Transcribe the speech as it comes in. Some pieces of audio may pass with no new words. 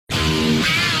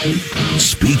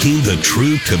Speaking the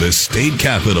truth to the state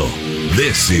capitol.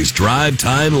 This is Drive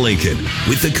Time Lincoln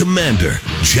with the Commander,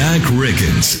 Jack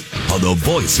Riggins, on the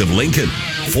voice of Lincoln,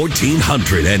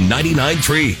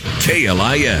 1499.3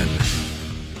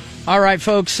 KLIN. All right,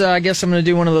 folks, I guess I'm going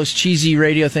to do one of those cheesy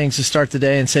radio things to start the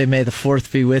day and say, may the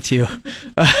 4th be with you.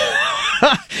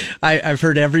 I've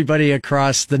heard everybody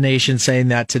across the nation saying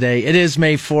that today. It is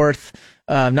May 4th,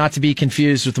 not to be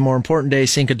confused with the more important day,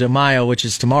 Cinco de Mayo, which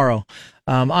is tomorrow.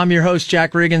 I'm your host,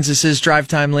 Jack Riggins. This is Drive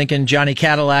Time Lincoln. Johnny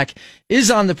Cadillac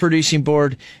is on the producing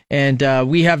board, and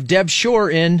we have Deb Shore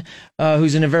in,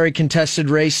 who's in a very contested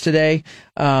race today.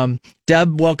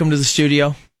 Deb, welcome to the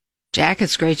studio. Jack,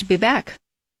 it's great to be back.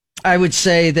 I would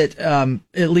say that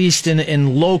at least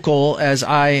in local, as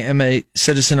I am a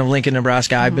citizen of Lincoln,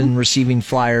 Nebraska, I've been receiving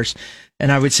flyers,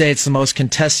 and I would say it's the most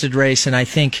contested race. And I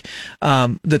think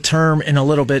the term in a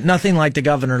little bit, nothing like the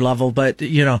governor level, but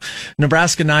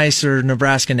Nebraska nice or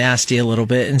Nebraska nasty a little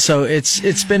bit. And so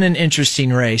it's been an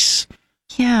interesting race.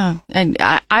 Yeah, and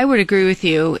I would agree with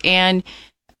you. And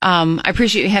I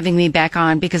appreciate you having me back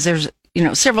on because there's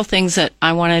several things that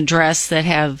I want to address that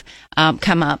have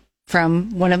come up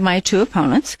from one of my two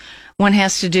opponents. One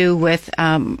has to do with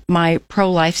my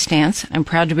pro-life stance. I'm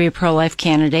proud to be a pro-life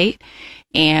candidate,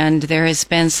 and there has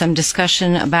been some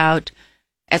discussion about,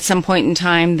 at some point in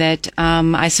time, that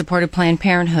I supported Planned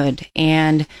Parenthood,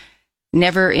 and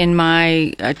never in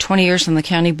my 20 years on the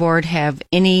county board have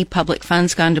any public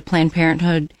funds gone to Planned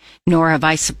Parenthood, nor have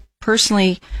I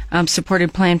personally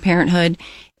supported Planned Parenthood.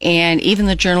 And even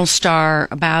the Journal-Star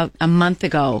about a month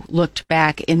ago looked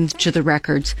back into the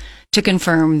records to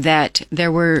confirm that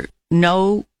there were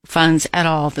no funds at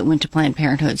all that went to Planned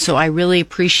Parenthood. So I really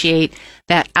appreciate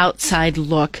that outside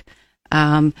look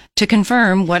to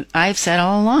confirm what I've said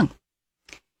all along.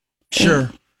 Sure.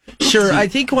 Sure. I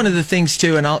think one of the things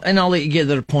too, and I'll let you get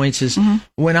to the points, is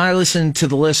when I listen to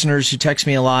the listeners who text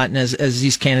me a lot, and as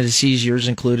these candidacies, yours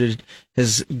included,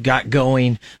 has got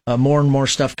going, more and more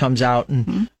stuff comes out.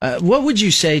 And what would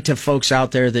you say to folks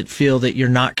out there that feel that you're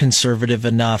not conservative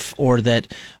enough, or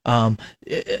that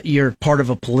you're part of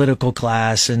a political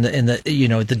class and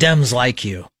the Dems like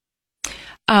you?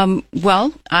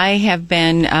 Well, I have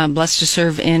been blessed to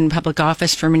serve in public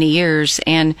office for many years,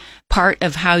 and part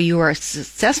of how you are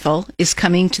successful is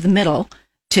coming to the middle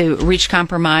to reach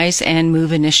compromise and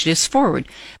move initiatives forward.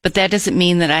 But that doesn't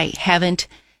mean that I haven't,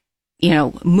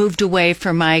 moved away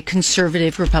from my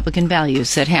conservative Republican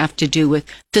values that have to do with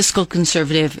fiscal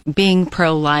conservative, being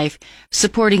pro-life,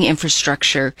 supporting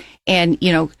infrastructure, and,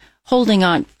 holding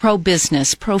on,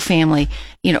 pro-business, pro-family,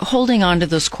 holding on to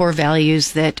those core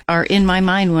values that are in my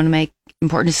mind when I make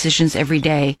important decisions every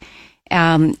day.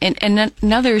 And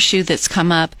another issue that's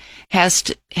come up has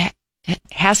to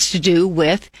do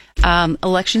with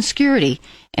election security.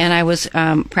 And I was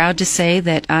proud to say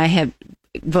that I have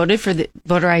voted for the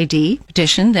voter ID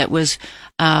petition that was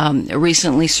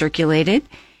recently circulated.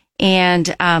 And,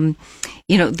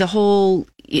 the whole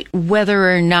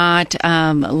whether or not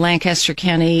Lancaster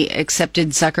County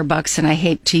accepted Zuckerbucks, and I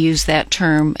hate to use that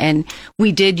term, and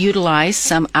we did utilize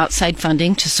some outside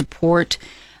funding to support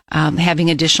having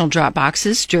additional drop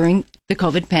boxes during the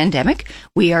COVID pandemic.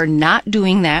 We are not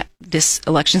doing that this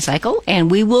election cycle,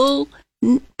 and we will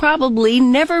probably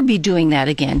never be doing that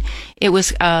again. It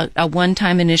was a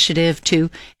one-time initiative to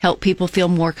help people feel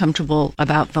more comfortable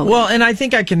about voting. Well, and I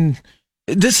think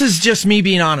this is just me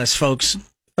being honest, folks.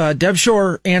 Deb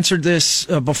Shore answered this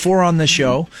before on the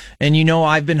show, and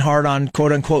I've been hard on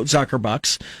quote-unquote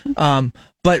Zuckerbucks.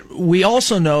 But we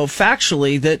also know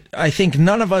factually that I think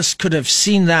none of us could have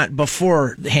seen that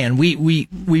beforehand. We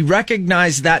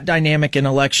recognize that dynamic in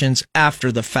elections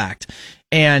after the fact.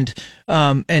 And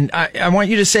I want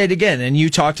you to say it again. And you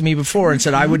talked to me before and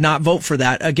said I would not vote for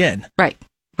that again. Right.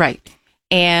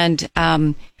 And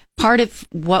part of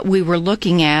what we were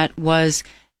looking at was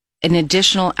an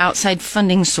additional outside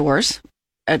funding source,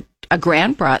 a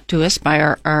grant brought to us by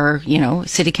our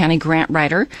city county grant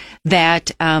writer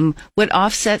that would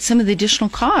offset some of the additional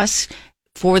costs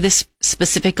for this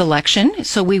specific election.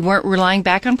 So we weren't relying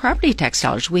back on property tax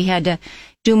dollars. We had to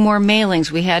do more mailings.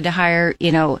 We had to hire,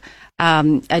 additional,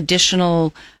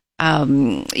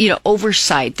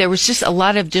 oversight. There was just a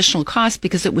lot of additional costs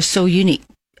because it was so unique.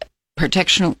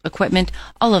 Protection equipment,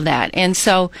 all of that. And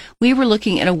so we were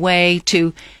looking at a way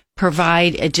to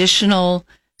provide additional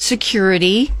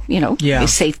security,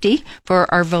 safety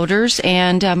for our voters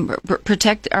and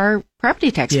protect our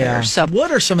property taxpayers. Yeah. So,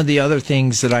 what are some of the other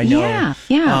things that I know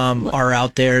are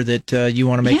out there that you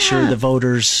want to make sure the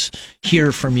voters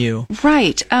hear from you?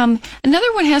 Right.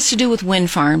 Another one has to do with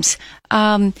wind farms.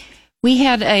 We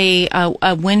had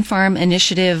a wind farm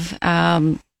initiative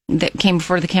that came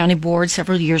before the county board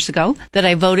several years ago that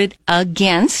I voted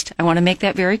against. I want to make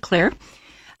that very clear.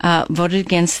 Voted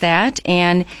against that.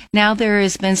 And now there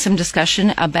has been some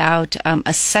discussion about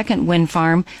a second wind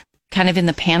farm kind of in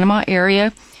the Panama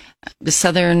area, the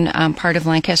southern part of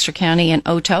Lancaster County and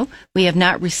Oto. We have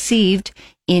not received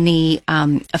any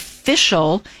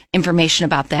official information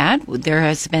about that. There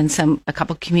has been a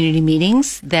couple community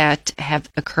meetings that have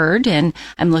occurred, and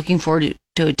I'm looking forward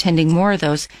to attending more of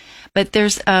those. But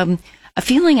there's a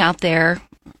feeling out there,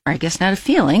 or I guess not a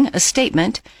feeling, a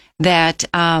statement that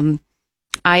I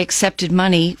accepted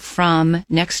money from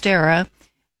NextEra,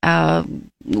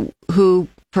 who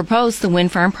proposed the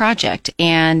wind farm project,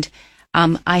 and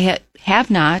I have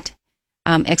not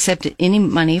accepted any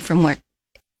money from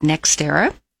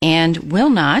NextEra and will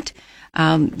not.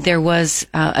 There was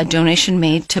a donation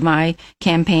made to my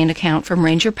campaign account from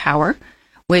Ranger Power,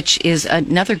 which is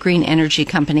another green energy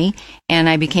company, and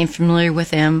I became familiar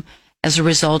with them as a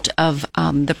result of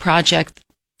the project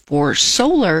for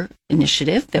solar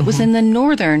initiative that was in the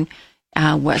northern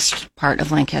west part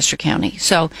of Lancaster County.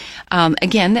 So,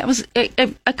 again, that was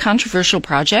a controversial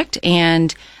project,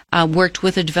 and worked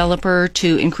with a developer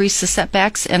to increase the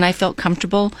setbacks, and I felt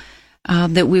comfortable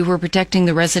that we were protecting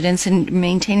the residents and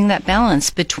maintaining that balance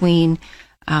between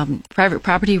private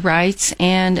property rights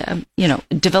and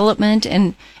development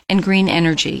and green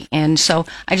energy. And so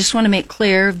I just want to make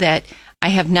clear that I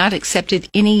have not accepted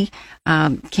any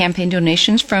campaign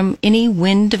donations from any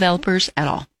wind developers at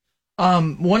all.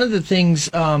 One of the things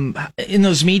in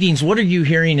those meetings, what are you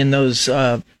hearing in those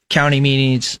county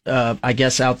meetings, I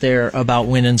guess, out there about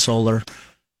wind and solar?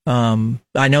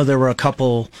 I know there were a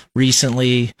couple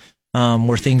recently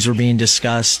where things were being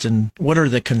discussed, and what are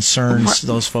the concerns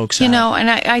those folks have? And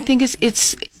I think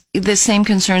it's the same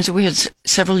concerns that we had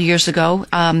several years ago.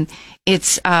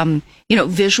 It's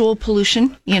visual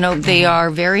pollution. They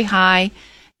are very high,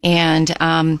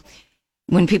 and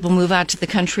when people move out to the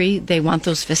country, they want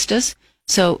those vistas.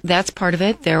 So that's part of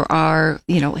it. There are,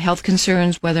 health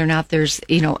concerns, whether or not there's,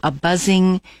 a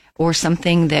buzzing or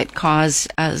something that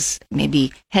causes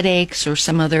maybe headaches or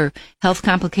some other health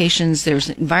complications. There's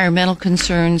environmental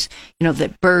concerns,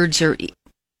 that birds or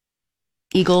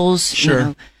eagles.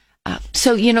 Sure.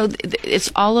 So,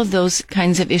 it's all of those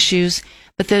kinds of issues.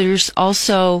 But there's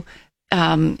also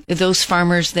those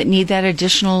farmers that need that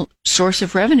additional source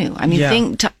of revenue. I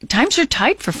mean, times are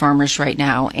tight for farmers right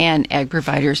now and ag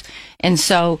providers. And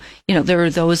so, there are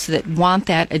those that want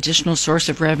that additional source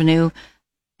of revenue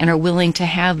and are willing to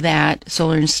have that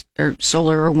solar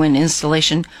or wind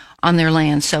installation on their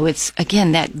land. So it's,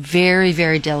 again, that very,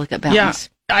 very delicate balance.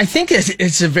 Yeah. I think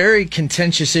it's a very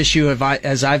contentious issue,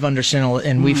 as I've understood,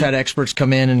 and we've had experts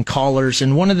come in and callers.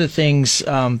 And one of the things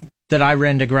that I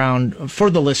ran to ground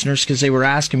for the listeners, because they were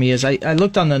asking me, is I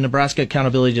looked on the Nebraska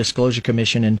Accountability Disclosure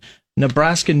Commission, and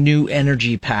Nebraska New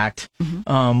Energy Pact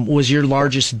was your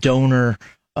largest donor.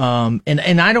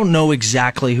 And I don't know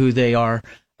exactly who they are.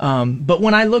 But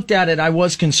when I looked at it, I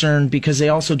was concerned because they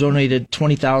also donated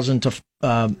 $20,000 to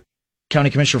County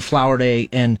Commissioner Flowerday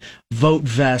and Vote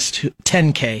Vest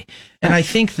 $10K. And I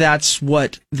think that's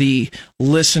what the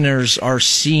listeners are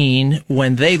seeing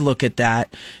when they look at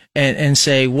that and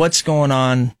say, what's going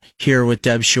on here with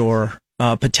Deb Schor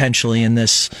potentially in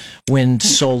this wind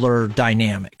solar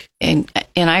dynamic? And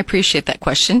I appreciate that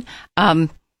question. I'm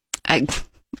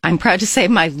proud to say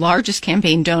my largest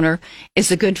campaign donor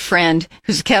is a good friend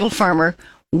who's a cattle farmer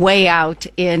way out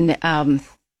in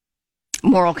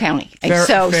Morrill County. Fair.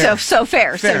 So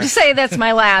fair. So to say that's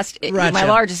my last, Gotcha. my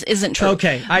largest isn't true.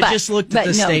 Okay, I just looked at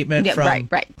the statement from...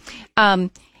 Right.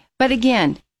 But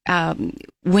again,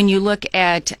 when you look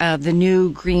at the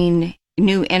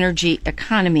new energy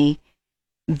economy,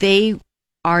 they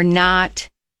are not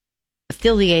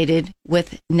affiliated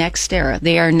with NextEra.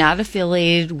 They are not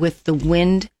affiliated with the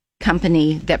wind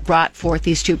company that brought forth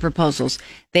these two proposals.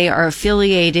 They are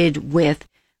affiliated with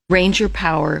Ranger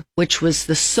Power, which was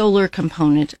the solar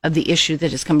component of the issue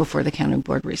that has come before the county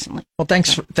board recently. Well,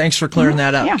 thanks for clearing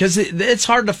that up, because it's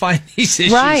hard to find these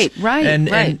issues. Right. And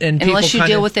unless you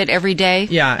deal with it every day.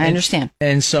 Yeah, I understand.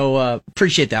 And so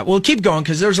appreciate that. We'll keep going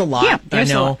because there's a lot. Yeah,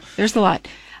 there's a lot.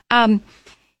 I'm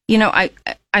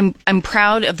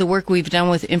proud of the work we've done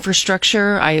with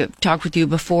infrastructure. I talked with you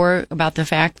before about the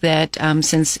fact that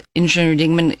since Engineer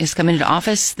Dingman has come into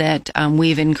office, that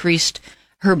we've increased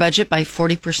her budget by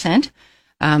 40%.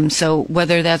 So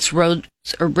whether that's roads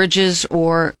or bridges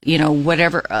or,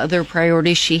 whatever other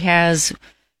priorities she has,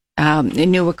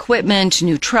 new equipment,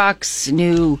 new trucks,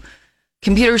 new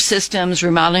computer systems,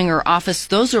 remodeling her office,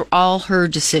 those are all her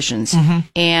decisions.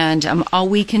 And all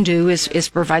we can do is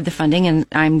provide the funding, and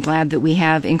I'm glad that we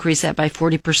have increased that by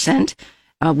 40%.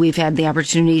 We've had the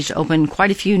opportunity to open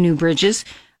quite a few new bridges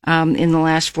in the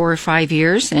last 4 or 5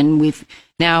 years, and we've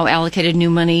now allocated new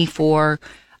money for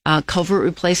culvert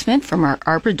replacement from our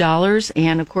ARPA dollars,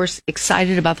 and of course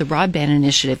excited about the broadband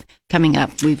initiative coming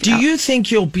up. Do you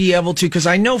think you'll be able to, because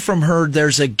I know from her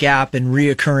there's a gap in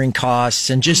reoccurring costs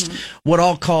and just what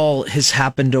I'll call has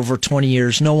happened over 20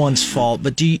 years, no one's fault,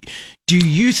 but do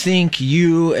you think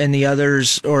you and the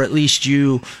others, or at least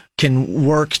you, can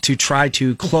work to try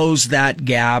to close that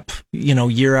gap,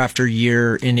 year after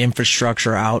year in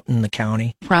infrastructure out in the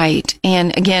county? Right.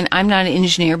 And again, I'm not an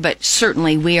engineer, but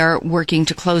certainly we are working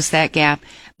to close that gap.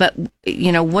 But,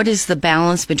 what is the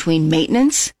balance between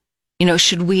maintenance?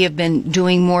 Should we have been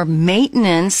doing more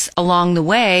maintenance along the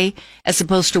way as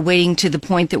opposed to waiting to the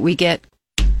point that we get,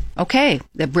 okay,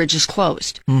 the bridge is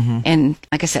closed? And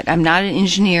like I said, I'm not an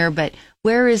engineer, but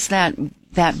where is that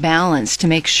balance to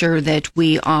make sure that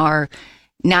we are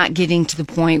not getting to the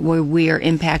point where we are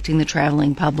impacting the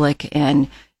traveling public, and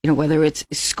whether it's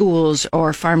schools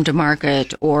or farm to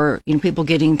market or people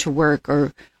getting to work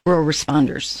or rural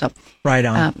responders. So right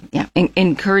on.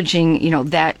 Encouraging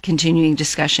that continuing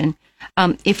discussion.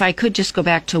 If I could just go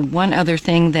back to one other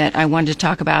thing that I wanted to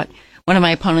talk about. One of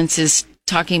my opponents is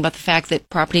talking about the fact that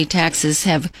property taxes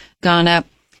have gone up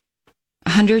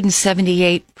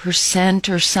 178%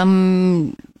 or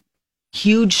some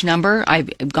huge number.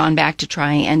 I've gone back to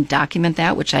try and document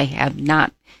that, which I have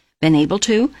not been able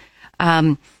to.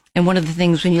 And one of the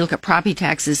things when you look at property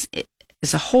taxes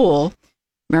as a whole,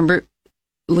 remember,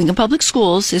 Lincoln Public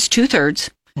Schools is 2/3,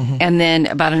 and then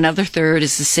about another third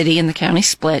is the city and the county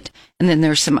split, and then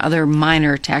there's some other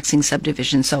minor taxing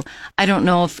subdivisions. So I don't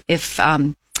know if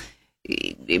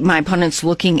my opponent's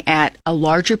looking at a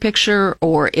larger picture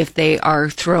or if they are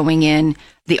throwing in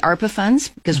the ARPA funds,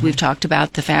 because we've talked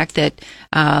about the fact that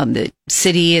the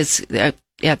city is at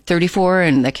 34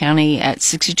 and the county at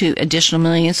 62 additional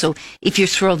million. So if you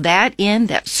throw that in,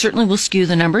 that certainly will skew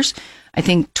the numbers. I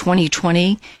think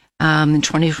 2020 and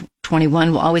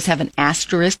 2021 will always have an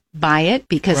asterisk by it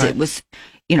because it was,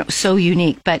 so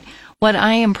unique. But what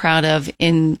I am proud of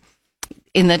in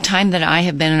the time that I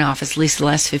have been in office, at least the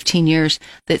last 15 years,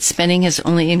 that spending has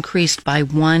only increased by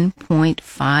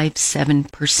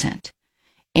 1.57%.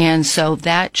 And so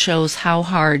that shows how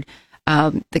hard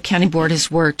the county board has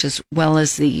worked, as well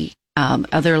as the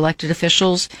other elected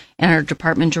officials and our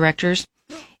department directors.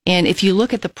 And if you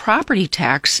look at the property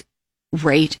tax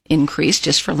rate increase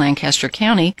just for Lancaster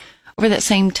County over that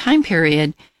same time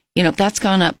period, that's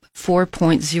gone up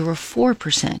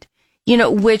 4.04%.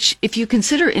 Which, if you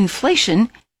consider inflation,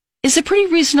 is a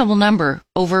pretty reasonable number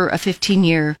over a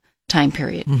 15-year time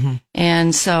period.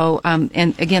 And so,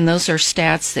 and again, those are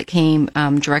stats that came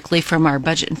directly from our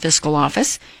budget and fiscal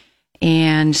office.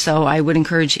 And so I would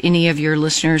encourage any of your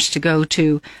listeners to go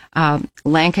to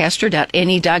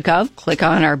lancaster.ne.gov, click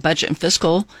on our budget and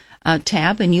fiscal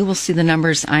tab, and you will see the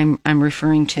numbers I'm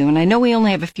referring to. And I know we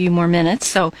only have a few more minutes,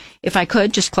 so if I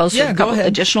could just close with a couple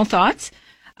additional thoughts.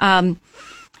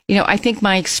 I think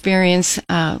my experience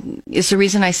is the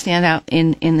reason I stand out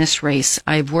in this race.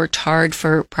 I've worked hard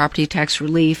for property tax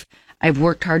relief. I've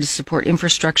worked hard to support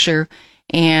infrastructure.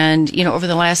 And, over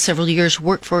the last several years,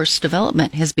 workforce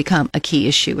development has become a key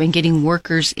issue, and getting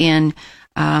workers in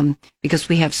because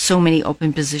we have so many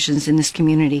open positions in this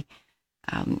community.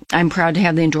 I'm proud to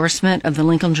have the endorsement of the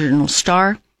Lincoln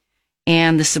Journal-Star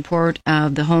and the support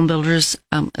of the Home Builders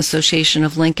Association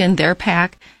of Lincoln, their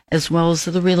PAC, as well as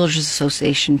the Realtors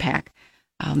Association PAC.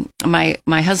 My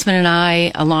husband and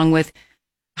I, along with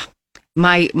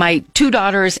my 2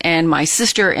 daughters and my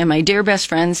sister and my dear best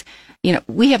friends,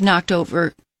 we have knocked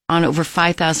on over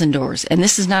 5,000 doors. And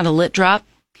this is not a lit drop.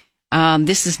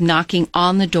 This is knocking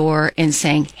on the door and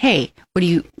saying, hey,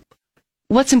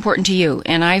 what's important to you?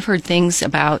 And I've heard things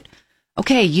about,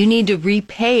 okay, you need to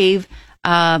repave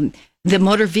the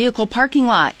motor vehicle parking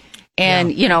lot.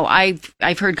 And,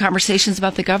 I've heard conversations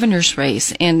about the governor's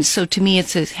race. And so to me,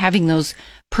 it's having those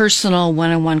personal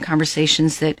one-on-one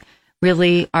conversations that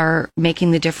really are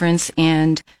making the difference.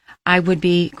 And I would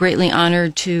be greatly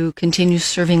honored to continue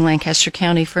serving Lancaster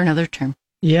County for another term.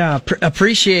 Yeah,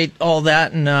 appreciate all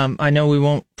that. And I know we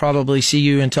won't probably see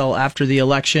you until after the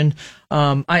election.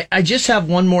 I just have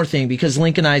one more thing, because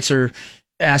Lincolnites are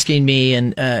asking me,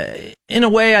 and in a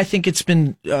way, I think it's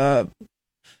been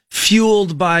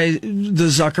fueled by the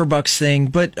Zuckerbucks thing,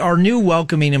 but our new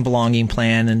welcoming and belonging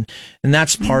plan, and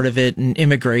that's part of it, and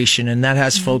immigration, and that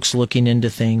has folks looking into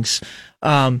things.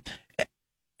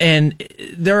 And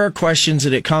there are questions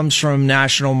that it comes from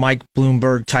national Mike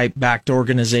Bloomberg type backed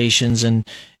organizations, and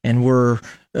we're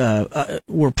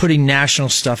putting national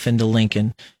stuff into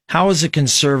Lincoln. How, as a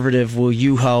conservative, will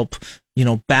you help,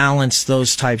 balance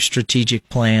those type strategic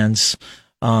plans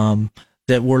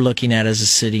that we're looking at as a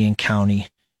city and county,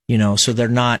 so they're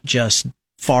not just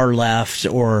far left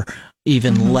or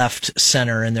even left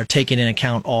center, and they're taking into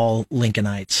account all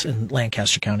Lincolnites and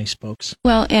Lancaster County folks.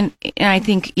 Well, and I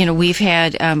think, we've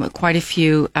had quite a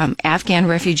few Afghan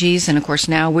refugees, and of course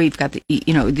now we've got the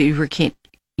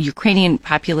Ukrainian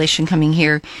population coming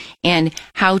here, and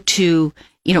how to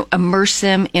immerse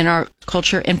them in our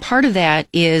culture. And part of that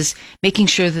is making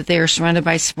sure that they are surrounded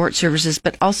by support services,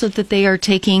 but also that they are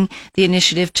taking the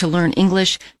initiative to learn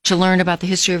English, to learn about the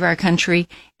history of our country,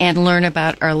 and learn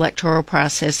about our electoral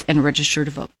process and register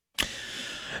to vote.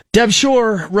 Deb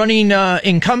Schor, running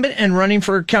incumbent and running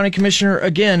for county commissioner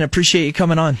again. Appreciate you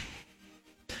coming on.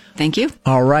 Thank you.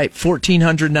 All right,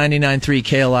 1499.3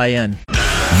 KLIN.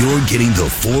 You're getting the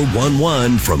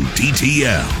 411 from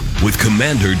DTL with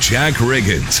Commander Jack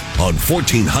Riggins on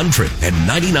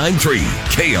 1499.3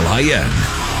 KLIN.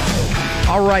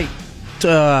 All right.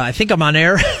 I think I'm on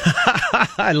air.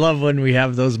 I love when we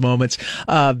have those moments.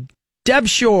 Deb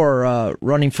Schor,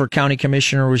 running for county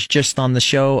commissioner, was just on the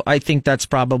show. I think that's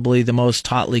probably the most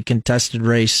hotly contested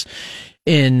race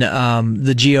in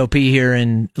the GOP here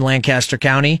in Lancaster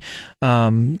County.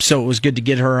 So it was good to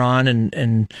get her on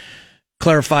and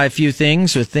clarify a few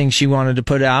things with things she wanted to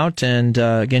put out. And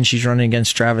again, she's running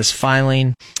against Travis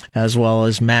Filing as well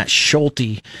as Matt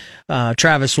Schulte.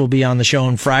 Travis will be on the show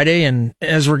on Friday. And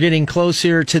as we're getting close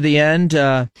here to the end,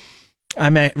 I'm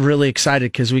really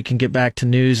excited because we can get back to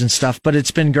news and stuff. But it's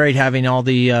been great having all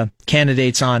the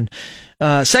candidates on.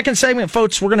 Second segment,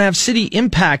 folks, we're going to have City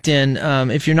Impact in.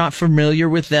 If you're not familiar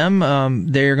with them,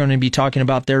 they're going to be talking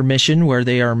about their mission where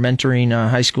they are mentoring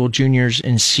high school juniors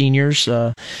and seniors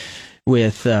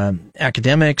with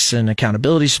academics and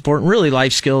accountability support and really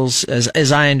life skills,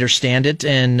 as I understand it.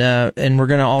 And we're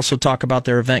going to also talk about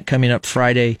their event coming up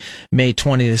Friday, May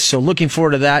 20th. So looking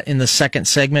forward to that in the second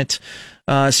segment.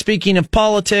 Speaking of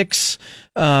politics,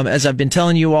 as I've been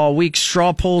telling you all week,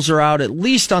 straw polls are out, at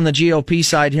least on the GOP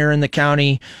side here in the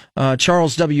county.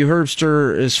 Charles W.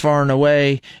 Herbster is far and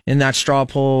away in that straw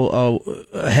poll,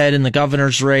 ahead in the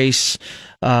governor's race.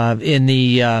 In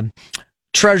the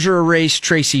treasurer race,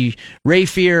 Tracy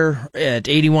Rayfier at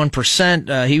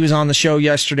 81%. He was on the show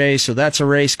yesterday, so that's a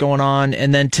race going on.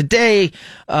 And then today,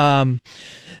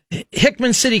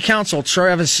 Hickman City Council,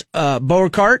 Travis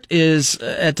Beauregard is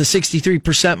at the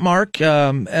 63% mark,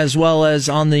 as well as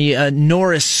on the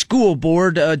Norris School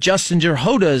Board, Justin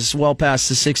Jehoda is well past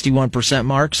the 61%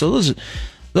 mark. So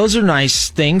those are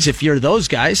nice things if you're those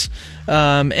guys.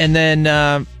 And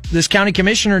then this county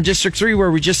commissioner in District 3,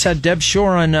 where we just had Deb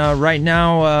Schor on, right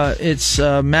now, it's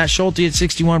Matt Schulte at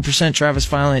 61%, Travis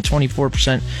Filing at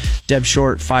 24%, Deb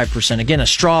Schor at 5%. Again, a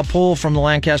straw poll from the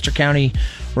Lancaster County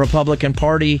Republican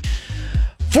Party.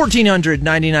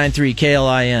 1499.3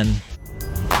 KLIN.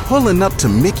 Pulling up to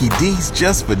Mickey D's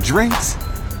just for drinks?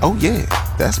 Oh yeah,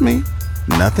 that's me.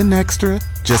 Nothing extra,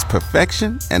 just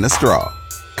perfection and a straw.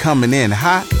 Coming in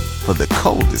hot for the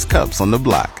coldest cups on the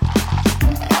block.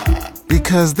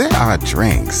 Because there are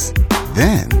drinks.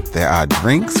 Then there are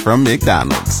drinks from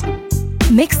McDonald's.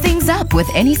 Mix things up with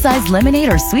any size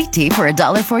lemonade or sweet tea for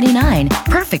 $1.49.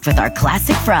 Perfect with our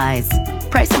classic fries.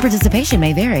 Price and participation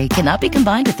may vary. Cannot be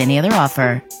combined with any other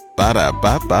offer.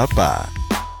 Ba-da-ba-ba-ba.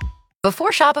 Before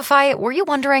Shopify, were you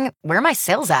wondering, where are my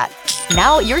sales at?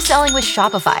 Now you're selling with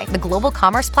Shopify, the global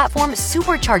commerce platform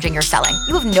supercharging your selling.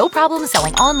 You have no problem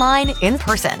selling online, in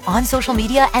person, on social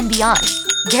media, and beyond.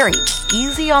 Gary,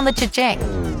 easy on the cha-ching.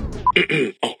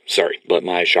 Oh, sorry, but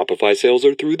my Shopify sales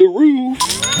are through the roof.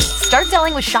 Start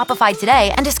selling with Shopify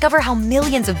today and discover how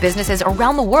millions of businesses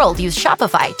around the world use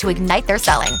Shopify to ignite their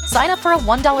selling. Sign up for a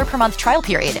 $1 per month trial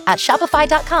period at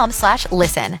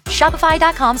shopify.com/listen.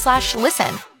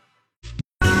 Shopify.com/listen.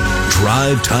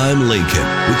 Drive Time Lincoln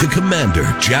with the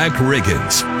Commander Jack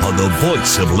Riggins on the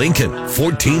voice of Lincoln,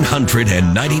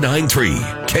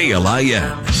 1499.3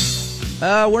 KLIN.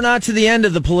 We're not to the end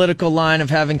of the political line of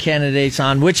having candidates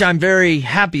on, which I'm very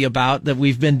happy about that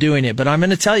we've been doing it. But I'm going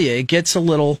to tell you, it gets a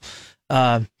little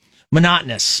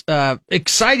monotonous.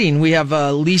 Exciting. We have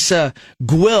Lisa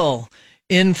Gwill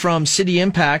in from City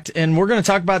Impact, and we're going to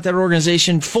talk about that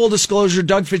organization. Full disclosure,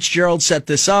 Doug Fitzgerald set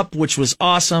this up, which was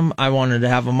awesome. I wanted to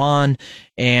have him on.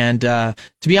 And to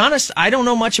be honest, I don't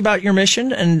know much about your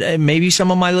mission, and maybe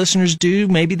some of my listeners do,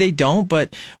 maybe they don't,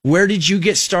 but where did you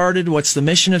get started? What's the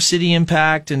mission of City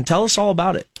Impact? And tell us all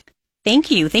about it.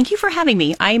 Thank you. Thank you for having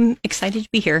me. I'm excited to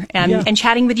be here and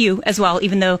chatting with you as well,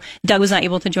 even though Doug was not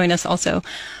able to join us also.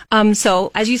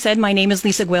 So as you said, my name is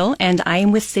Lisa Gwill and I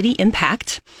am with City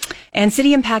Impact. And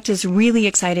City Impact is really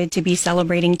excited to be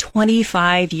celebrating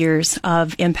 25 years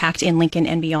of impact in Lincoln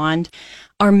and beyond.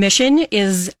 Our mission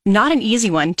is not an easy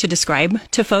one to describe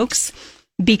to folks,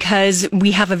 because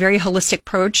we have a very holistic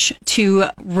approach to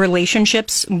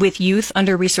relationships with youth,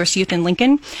 under-resourced youth in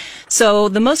Lincoln. So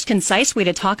the most concise way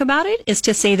to talk about it is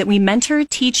to say that we mentor,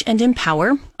 teach, and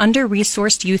empower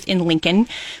under-resourced youth in Lincoln,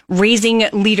 raising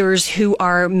leaders who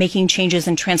are making changes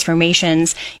and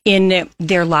transformations in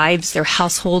their lives, their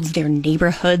households, their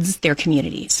neighborhoods, their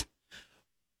communities.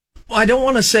 Well, I don't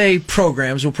want to say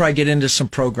programs. We'll probably get into some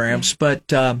programs,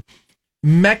 but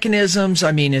mechanisms,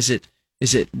 I mean, is it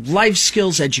life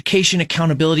skills, education,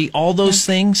 accountability, all those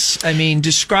things? I mean,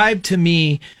 describe to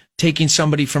me taking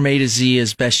somebody from A to Z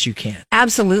as best you can.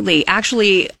 Absolutely.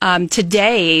 Actually,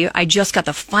 today I just got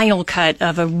the final cut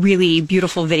of a really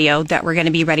beautiful video that we're going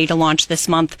to be ready to launch this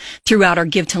month throughout our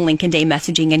Give to Lincoln Day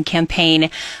messaging and campaign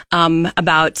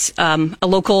about a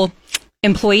local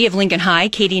employee of Lincoln High,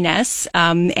 Katie Ness,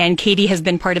 and Katie has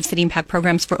been part of City Impact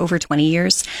programs for over 20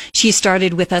 years. She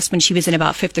started with us when she was in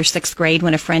about 5th or 6th grade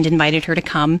when a friend invited her to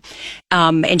come.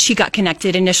 And she got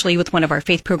connected initially with one of our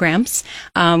faith programs,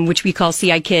 which we call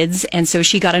CI Kids. And so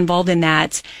she got involved in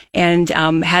that and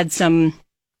had some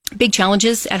big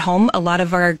challenges at home. A lot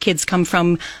of our kids come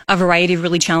from a variety of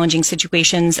really challenging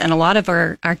situations, and a lot of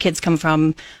our kids come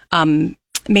from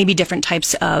maybe different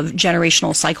types of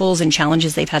generational cycles and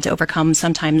challenges they've had to overcome,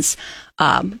 sometimes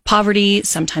poverty,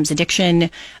 sometimes addiction,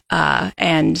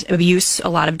 and abuse, a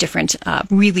lot of different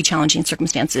really challenging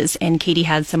circumstances. And Katie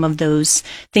had some of those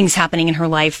things happening in her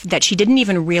life that she didn't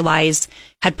even realize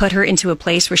had put her into a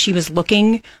place where she was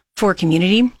looking for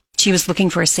community. She was looking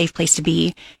for a safe place to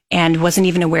be and wasn't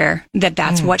even aware that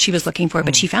that's what she was looking for,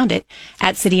 but she found it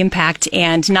at City Impact.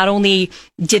 And not only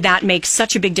did that make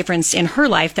such a big difference in her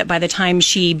life that by the time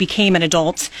she became an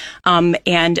adult,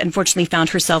 and unfortunately found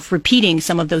herself repeating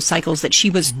some of those cycles that she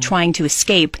was trying to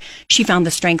escape, she found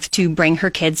the strength to bring her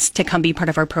kids to come be part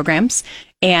of our programs.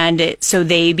 And so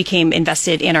they became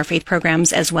invested in our faith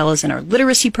programs as well as in our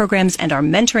literacy programs and our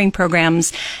mentoring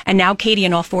programs. And now Katie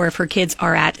and all 4 of her kids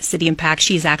are at City Impact.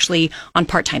 She's actually on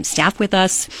part-time staff with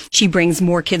us. She brings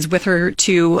more kids with her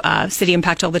to City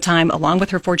Impact all the time, along with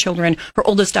her 4 children. Her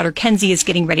oldest daughter, Kenzie, is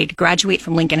getting ready to graduate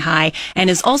from Lincoln High and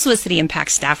is also a City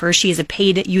Impact staffer. She is a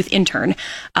paid youth intern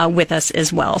with us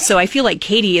as well. So I feel like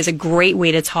Katie is a great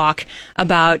way to talk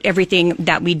about everything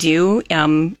that we do.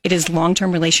 It is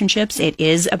long-term relationships. It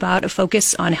is about a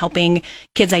focus on helping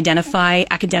kids identify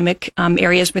academic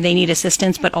areas where they need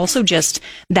assistance, but also just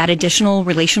that additional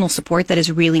relational support that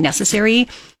is really necessary,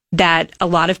 that a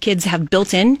lot of kids have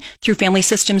built in through family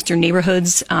systems, through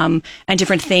neighborhoods, and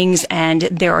different things. And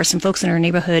there are some folks in our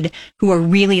neighborhood who are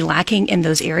really lacking in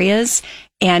those areas.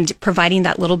 And providing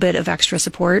that little bit of extra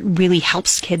support really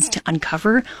helps kids to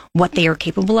uncover what they are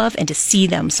capable of and to see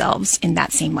themselves in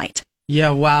that same light.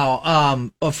 Yeah, wow.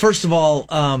 First of all,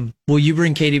 will you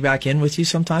bring Katie back in with you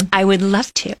sometime? I would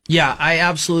love to. Yeah, I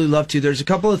absolutely love to. There's a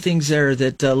couple of things there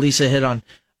that Lisa hit on.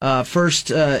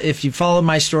 First, if you follow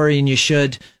my story, and you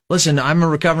should, listen, I'm a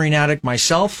recovering addict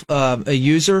myself, a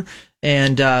user,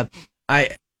 and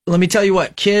let me tell you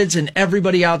what, kids and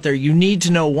everybody out there, you need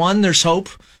to know, one, there's hope.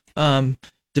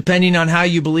 Depending on how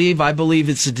you believe, I believe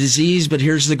it's a disease, but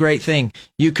here's the great thing.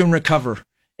 You can recover.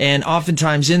 And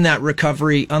oftentimes in that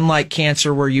recovery, unlike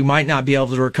cancer where you might not be able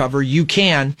to recover, you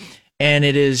can. And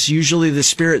it is usually the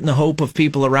spirit and the hope of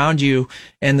people around you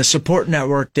and the support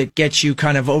network that gets you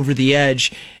kind of over the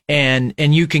edge, and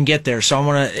you can get there.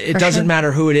 So it doesn't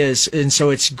matter who it is. And so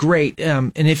it's great.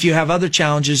 And if you have other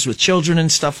challenges with children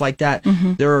and stuff like that,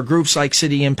 there are groups like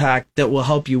City Impact that will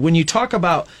help you. When you talk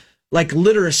about like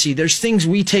literacy, there's things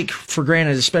we take for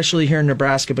granted, especially here in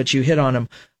Nebraska, but you hit on them.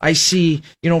 I see,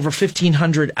 over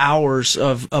 1,500 hours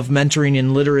of mentoring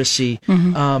in literacy.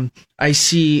 I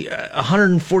see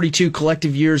 142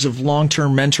 collective years of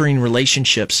long-term mentoring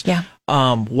relationships. Yeah.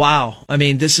 Wow. I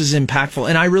mean, this is impactful.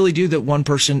 And I really do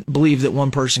believe that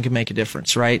one person can make a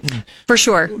difference, right? For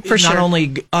sure. Not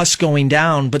only us going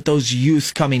down, but those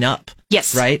youth coming up.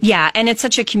 Yes. Right? Yeah. And it's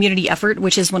such a community effort,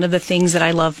 which is one of the things that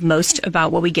I love most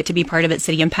about what we get to be part of at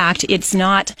City Impact. It's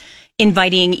not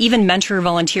inviting even mentor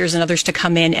volunteers and others to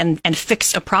come in and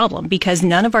fix a problem, because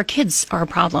none of our kids are a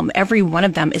problem. Every one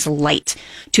of them is a light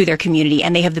to their community,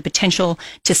 and they have the potential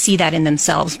to see that in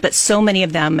themselves. But so many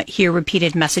of them hear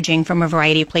repeated messaging from a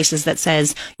variety of places that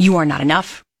says, you are not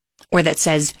enough, or that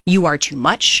says you are too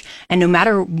much. And no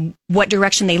matter what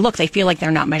direction they look, they feel like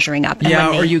they're not measuring up.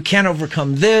 And or you can't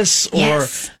overcome this, or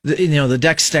the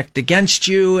deck's stacked against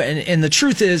you. And the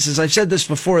truth is, as I've said this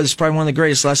before, this is probably one of the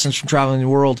greatest lessons from traveling the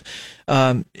world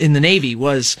in the Navy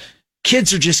was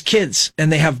kids are just kids,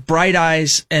 and they have bright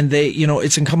eyes, and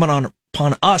it's incumbent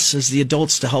upon us as the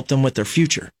adults to help them with their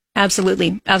future.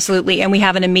 Absolutely. Absolutely. And we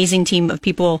have an amazing team of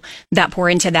people that pour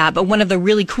into that. But one of the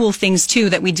really cool things, too,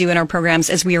 that we do in our programs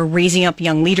as we are raising up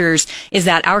young leaders is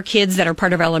that our kids that are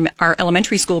part of our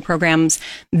elementary school programs,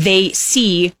 they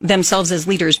see themselves as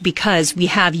leaders because we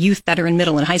have youth that are in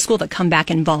middle and high school that come back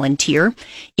and volunteer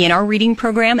in our reading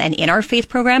program and in our faith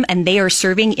program. And they are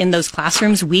serving in those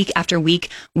classrooms week after week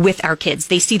with our kids.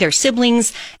 They see their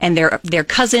siblings and their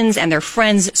cousins and their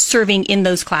friends serving in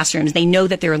those classrooms. They know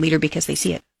that they're a leader because they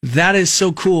see it. That is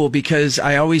so cool, because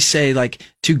I always say, like,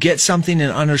 to get something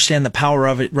and understand the power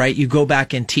of it, right, you go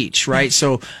back and teach, right?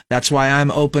 So that's why I'm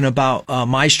open about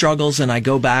my struggles, and I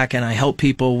go back and I help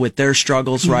people with their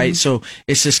struggles, right? So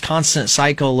it's this constant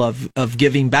cycle of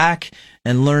giving back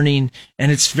and learning,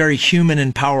 and it's very human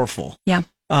and powerful. Yeah.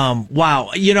 Wow.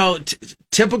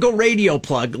 Typical radio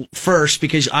plug first,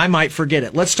 because I might forget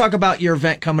it. Let's talk about your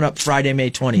event coming up Friday, May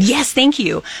 20th. Yes, thank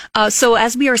you. So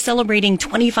as we are celebrating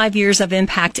 25 years of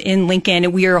Impact in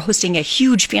Lincoln, we are hosting a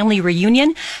huge family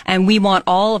reunion, and we want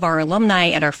all of our alumni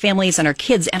and our families and our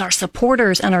kids and our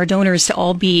supporters and our donors to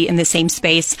all be in the same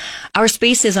space. Our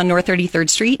space is on North 33rd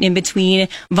Street in between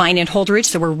Vine and Holdridge.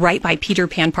 So we're right by Peter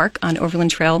Pan Park on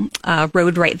Overland Trail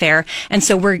Road right there. And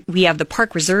so we have the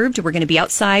park reserved. We're going to be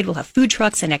outside. We'll have food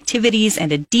trucks and activities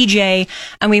and a DJ,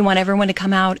 and we want everyone to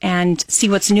come out and see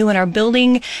what's new in our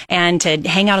building and to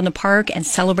hang out in the park and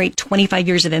celebrate 25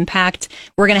 years of Impact.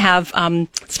 We're going to have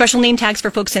special name tags for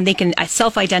folks, and they can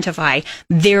self-identify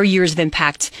their years of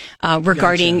impact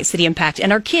regarding City Impact.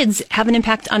 And our kids have an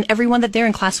impact on everyone that they're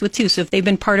in class with, too. So if they've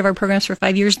been part of our programs for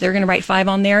 5 years, they're going to write 5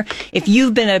 on there. If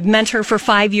you've been a mentor for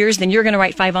 5 years, then you're going to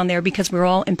write 5 on there, because we're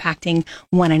all impacting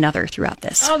one another throughout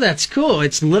this. Oh, that's cool.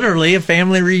 It's literally a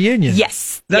family reunion.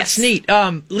 Yes. That's neat.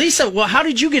 Lisa, well, how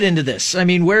did you get into this? I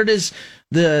mean, where does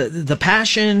the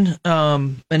passion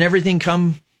and everything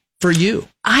come for you?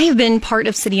 I have been part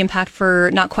of City Impact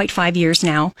for not quite 5 years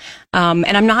now. And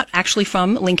I'm not actually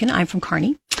from Lincoln. I'm from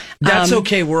Kearney. That's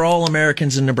okay. We're all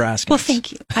Americans in Nebraska. Well,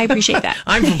 thank you. I appreciate that.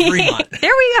 I'm from Fremont.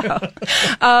 There we go.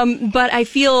 But I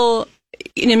feel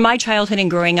in my childhood and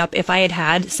growing up, if I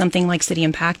had something like City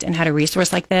Impact and had a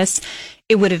resource like this,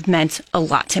 it would have meant a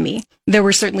lot to me. There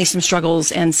were certainly some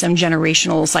struggles and some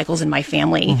generational cycles in my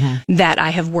family that I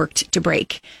have worked to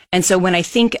break. And so when I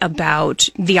think about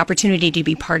the opportunity to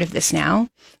be part of this now,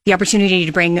 the opportunity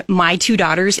to bring my 2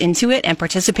 daughters into it and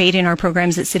participate in our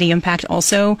programs at City Impact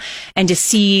also, and to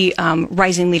see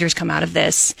rising leaders come out of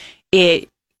this, it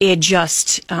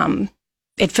just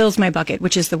it fills my bucket,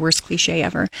 which is the worst cliche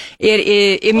ever.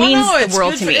 It means the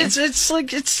world to me. It's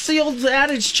like, it's the old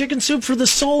adage, chicken soup for the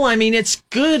soul. I mean, it's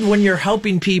good when you're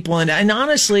helping people. And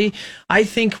honestly, I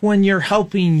think when you're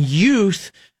helping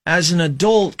youth as an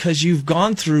adult, because you've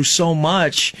gone through so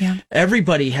much,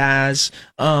 everybody has,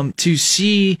 to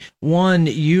see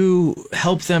you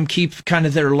help them keep kind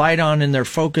of their light on and their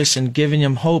focus and giving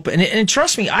them hope. And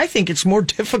trust me, I think it's more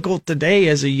difficult today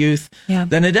as a youth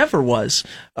than it ever was,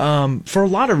 for a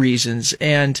lot of reasons.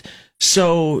 And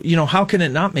so, how can it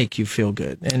not make you feel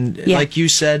good? And like you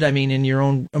said, I mean, in your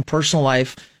own personal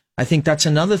life, I think that's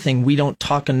another thing we don't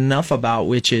talk enough about,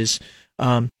 which is,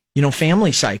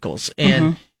 family cycles.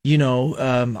 And,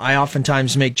 I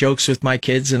oftentimes make jokes with my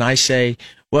kids, and I say,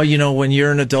 well, when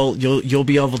you're an adult, you'll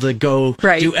be able to go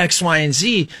do X, Y, and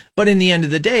Z. But in the end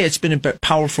of the day, it's been a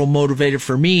powerful motivator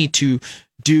for me to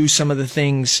do some of the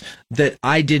things that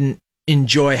I didn't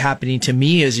enjoy happening to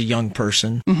me as a young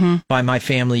person by my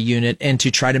family unit, and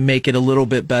to try to make it a little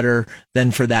bit better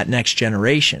than for that next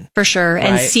generation. For sure. Right?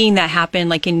 And seeing that happen,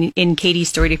 like in Katie's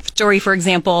story, for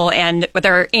example, and with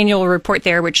our annual report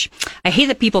there, which I hate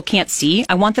that people can't see.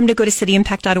 I want them to go to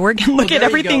cityimpact.org and look at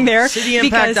everything there.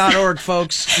 Cityimpact.org,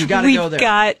 folks. You got to go there.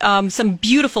 We've got some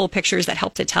beautiful pictures that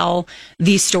help to tell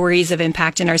these stories of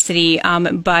impact in our city.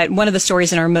 But one of the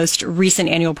stories in our most recent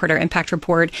annual Porter Impact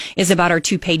Report is about our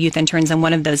 2 paid youth interns, and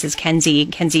one of those is Kenzie.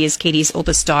 Kenzie is Katie's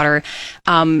oldest daughter.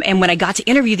 And when I got to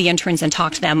interview the interns and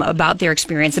talk to them about their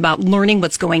experience, about learning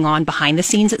what's going on behind the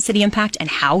scenes at City Impact and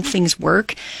how things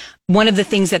work, one of the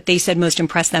things that they said most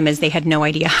impressed them is they had no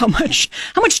idea how much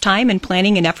time and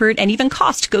planning and effort and even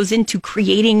cost goes into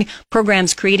creating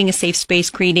programs, creating a safe space,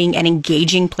 creating an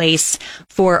engaging place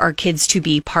for our kids to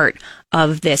be part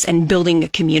of this and building a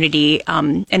community.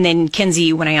 And then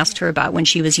Kenzie, when I asked her about when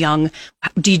she was young,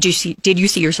 did you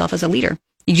see yourself as a leader?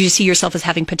 Do you see yourself as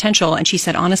having potential? And she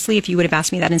said, honestly, if you would have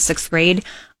asked me that in 6th grade,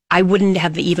 I wouldn't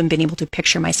have even been able to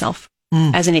picture myself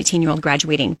as an 18-year-old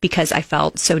graduating, because I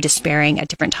felt so despairing at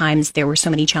different times. There were so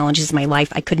many challenges in my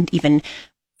life. I couldn't even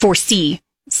foresee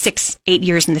 6-8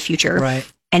 years in the future. Right.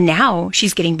 And now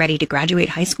she's getting ready to graduate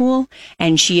high school,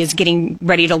 and she is getting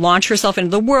ready to launch herself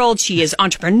into the world. She is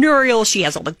entrepreneurial. She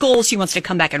has all the goals. She wants to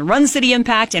come back and run City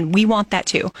Impact, and we want that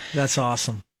too. That's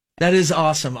awesome. That is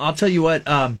awesome. I'll tell you what,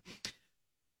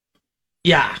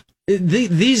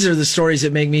 these are the stories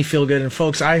that make me feel good. And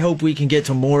folks, I hope we can get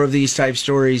to more of these type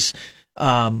stories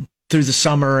through the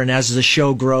summer and as the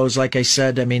show grows. Like I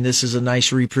said, I mean, this is a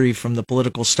nice reprieve from the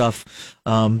political stuff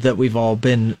that we've all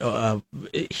been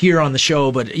here on the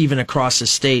show, but even across the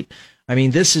state. I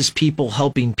mean, this is people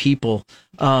helping people.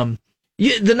 The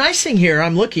nice thing here,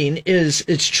 I'm looking, is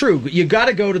it's true. You got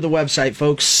to go to the website,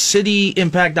 folks,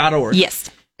 cityimpact.org. Yes.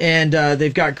 And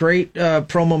they've got great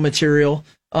promo material.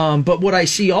 But what I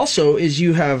see also is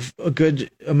you have a good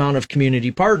amount of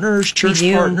community partners, church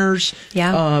partners.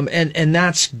 Yeah. And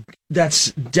that's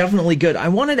definitely good. I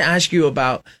wanted to ask you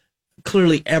about,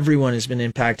 clearly everyone has been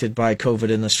impacted by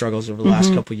COVID and the struggles over the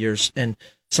last couple of years. And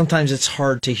sometimes it's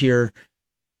hard to hear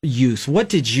youth. What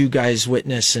did you guys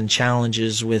witness and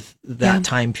challenges with that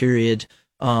time period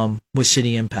with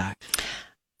City Impact?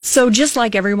 So just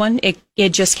like everyone, it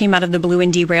just came out of the blue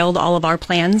and derailed all of our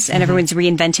plans, and everyone's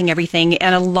reinventing everything.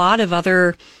 And a lot of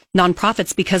other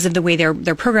nonprofits, because of the way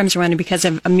their programs run and because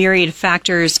of a myriad of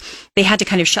factors, they had to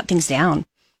kind of shut things down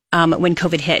when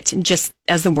COVID hit, just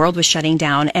as the world was shutting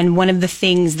down. And one of the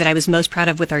things that I was most proud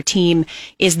of with our team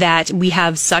is that we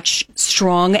have such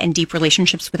strong and deep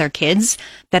relationships with our kids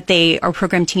that our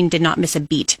program team did not miss a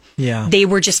beat. Yeah. They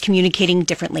were just communicating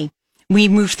differently. We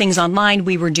moved things online.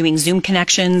 We were doing Zoom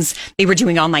connections. They were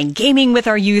doing online gaming with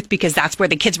our youth because that's where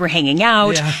the kids were hanging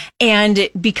out. Yeah. And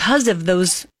because of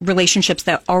those relationships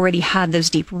that already had those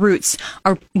deep roots,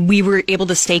 we were able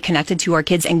to stay connected to our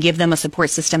kids and give them a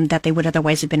support system that they would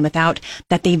otherwise have been without,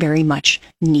 that they very much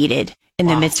needed in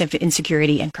the midst of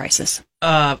insecurity and crisis.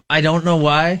 I don't know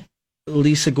why,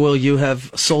 Lisa Gwill, you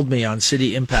have sold me on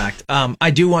City Impact.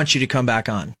 I do want you to come back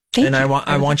on. Thank you.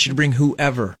 I want you to bring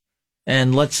whoever.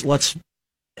 And let's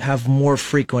have more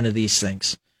frequent of these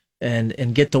things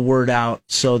and get the word out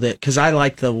so that, because I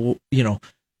like the,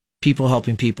 people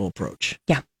helping people approach.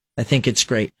 Yeah. I think it's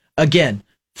great. Again,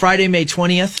 Friday, May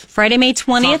 20th. Friday, May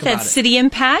 20th at City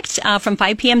Impact from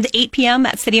 5 p.m. to 8 p.m.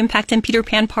 at City Impact in Peter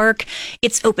Pan Park.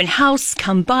 It's open house.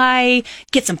 Come by,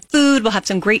 get some food. We'll have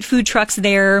some great food trucks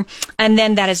there. And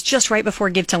then that is just right before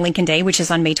Give to Lincoln Day, which is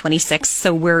on May 26th.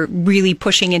 So we're really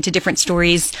pushing into different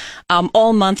stories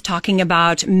all month, talking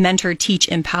about mentor, teach,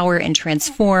 empower, and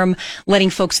transform, letting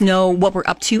folks know what we're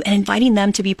up to and inviting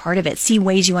them to be part of it. See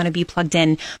ways you want to be plugged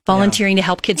in, volunteering to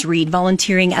help kids read,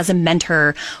 volunteering as a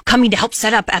mentor, coming to help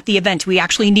set up at the event. We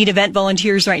actually need event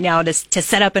volunteers right now to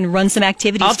set up and run some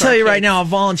activities. I'll tell you right now, I'll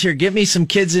volunteer. Get me some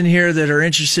kids in here that are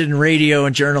interested in radio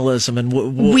and journalism, and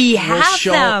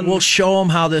we'll show them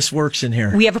how this works in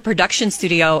here. We have a production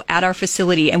studio at our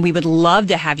facility, and we would love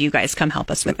to have you guys come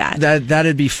help us with that.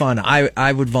 That'd be fun.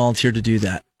 I would volunteer to do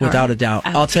that. Without a doubt.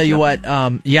 I'll tell you what,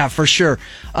 for sure.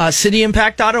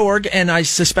 CityImpact.org, and I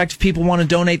suspect if people want to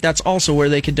donate, that's also where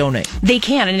they can donate. They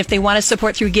can, and if they want to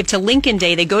support through Give to Lincoln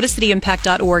Day, they go to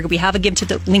CityImpact.org. We have a Give to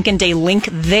the Lincoln Day link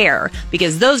there,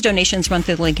 because those donations run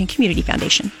through the Lincoln Community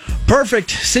Foundation.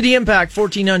 Perfect. City Impact,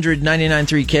 1400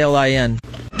 99.3 KLIN.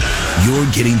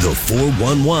 You're getting the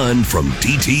 411 from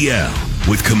DTL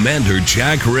with Commander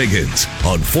Jack Riggins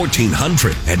on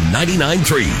 1400 and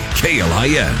 99.3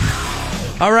 KLIN.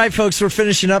 All right, folks, we're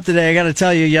finishing up today. I got to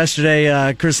tell you,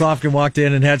 yesterday, Chris Lofgren walked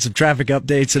in and had some traffic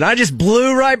updates, and I just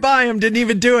blew right by him, didn't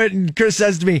even do it. And Chris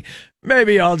says to me,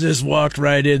 maybe I'll just walk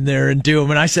right in there and do them.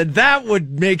 And I said, that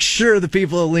would make sure the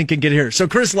people of Lincoln get here. So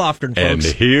Chris Lofgren, folks.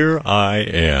 And here I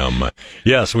am.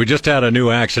 Yes, we just had a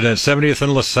new accident, 70th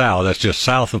and LaSalle. That's just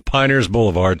south of Pioneers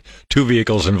Boulevard. 2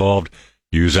 vehicles involved.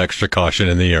 Use extra caution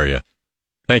in the area.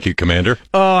 Thank you, Commander.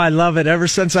 Oh, I love it. Ever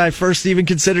since I first even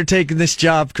considered taking this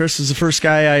job, Chris was the first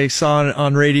guy I saw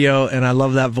on radio, and I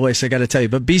love that voice, I got to tell you.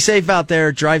 But be safe out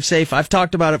there. Drive safe. I've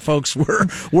talked about it, folks.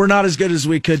 We're not as good as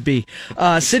we could be.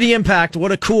 City Impact,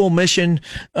 what a cool mission.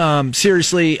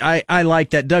 Seriously, I like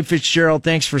that. Doug Fitzgerald,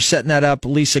 thanks for setting that up.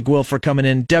 Lisa Gwill for coming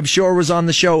in. Deb Shore was on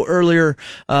the show earlier.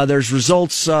 There's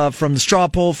results from the straw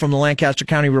poll from the Lancaster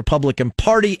County Republican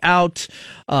Party out.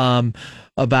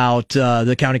 About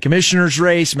the county commissioner's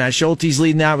race. race. Matt Schulte's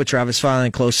leading that with Travis filing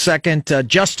a close second.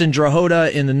 Justin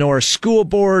Drahota in the Norris School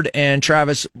Board and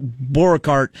Travis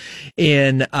Boricart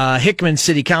in Hickman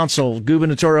City Council.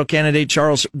 Gubernatorial candidate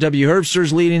Charles W.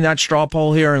 Herbster's leading that straw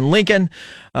poll here in Lincoln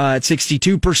at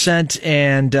 62%,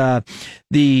 and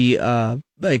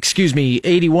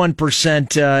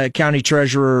 81% County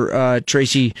Treasurer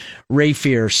Tracy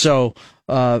Rayfier. So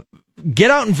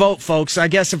get out and vote, folks. I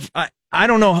guess if I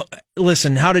don't know,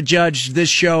 listen, how to judge this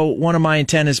show. One of my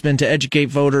intent has been to educate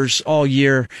voters all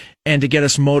year and to get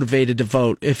us motivated to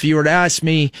vote. If you were to ask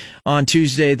me on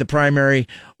Tuesday, the primary,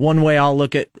 one way I'll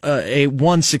look at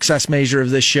one success measure of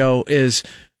this show is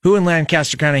who in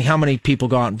Lancaster County, how many people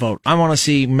go out and vote. I want to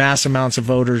see mass amounts of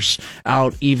voters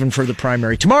out even for the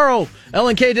primary. Tomorrow,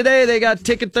 L&K Today, they got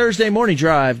Ticket Thursday Morning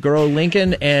Drive. Grow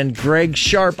Lincoln and Greg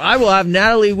Sharp. I will have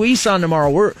Natalie Weiss on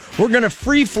tomorrow. We're going to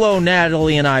free flow,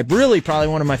 Natalie and I. Really probably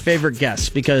one of my favorite guests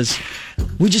because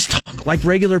we just talk like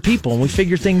regular people and we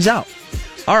figure things out.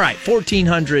 All right,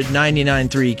 1400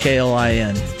 99.3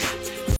 KLIN.